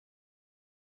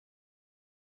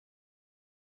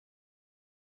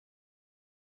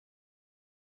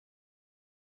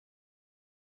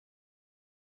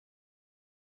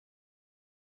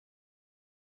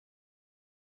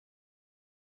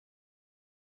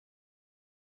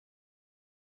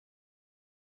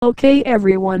Okay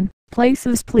everyone,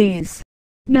 places please.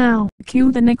 Now,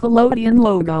 cue the Nickelodeon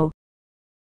logo.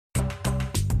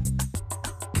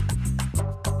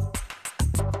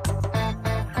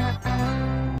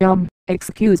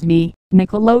 Excuse me,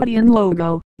 Nickelodeon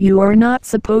logo, you are not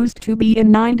supposed to be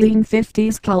in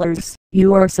 1950s colors,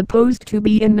 you are supposed to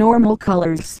be in normal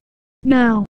colors.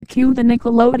 Now, cue the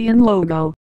Nickelodeon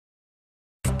logo.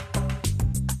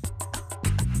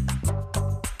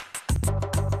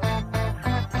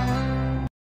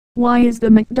 Why is the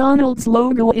McDonald's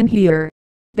logo in here?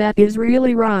 That is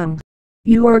really wrong.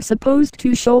 You are supposed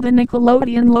to show the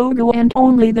Nickelodeon logo and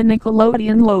only the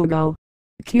Nickelodeon logo.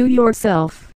 Cue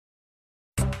yourself.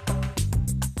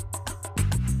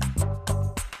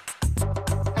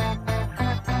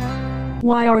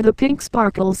 Why are the pink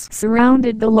sparkles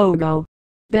surrounded the logo?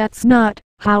 That's not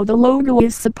how the logo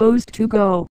is supposed to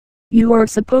go. You are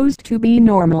supposed to be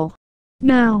normal.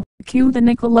 Now, cue the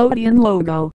Nickelodeon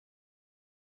logo.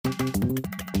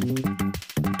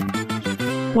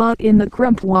 What in the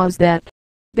crump was that?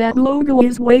 That logo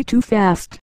is way too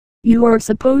fast. You are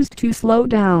supposed to slow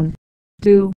down.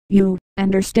 Do you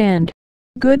understand?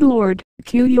 Good Lord,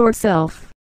 cue yourself.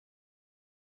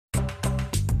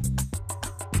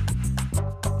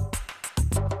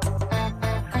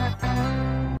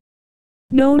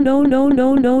 No.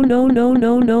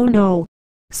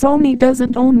 Sony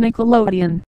doesn't own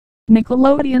Nickelodeon.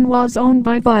 Nickelodeon was owned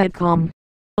by Viacom.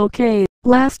 Okay,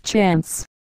 last chance.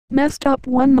 Messed up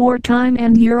one more time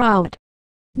and you're out.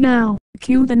 Now,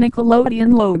 cue the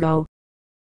Nickelodeon logo.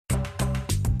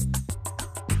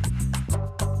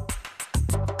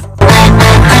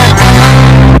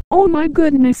 Oh my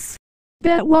goodness.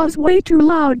 That was way too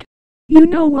loud. You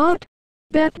know what?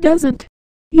 That doesn't.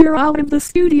 You're out of the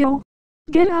studio.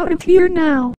 Get out of here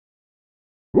now.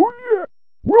 Oh yeah,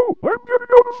 well, I'm getting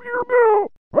out of here now.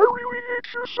 I really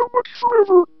hate you so much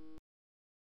forever.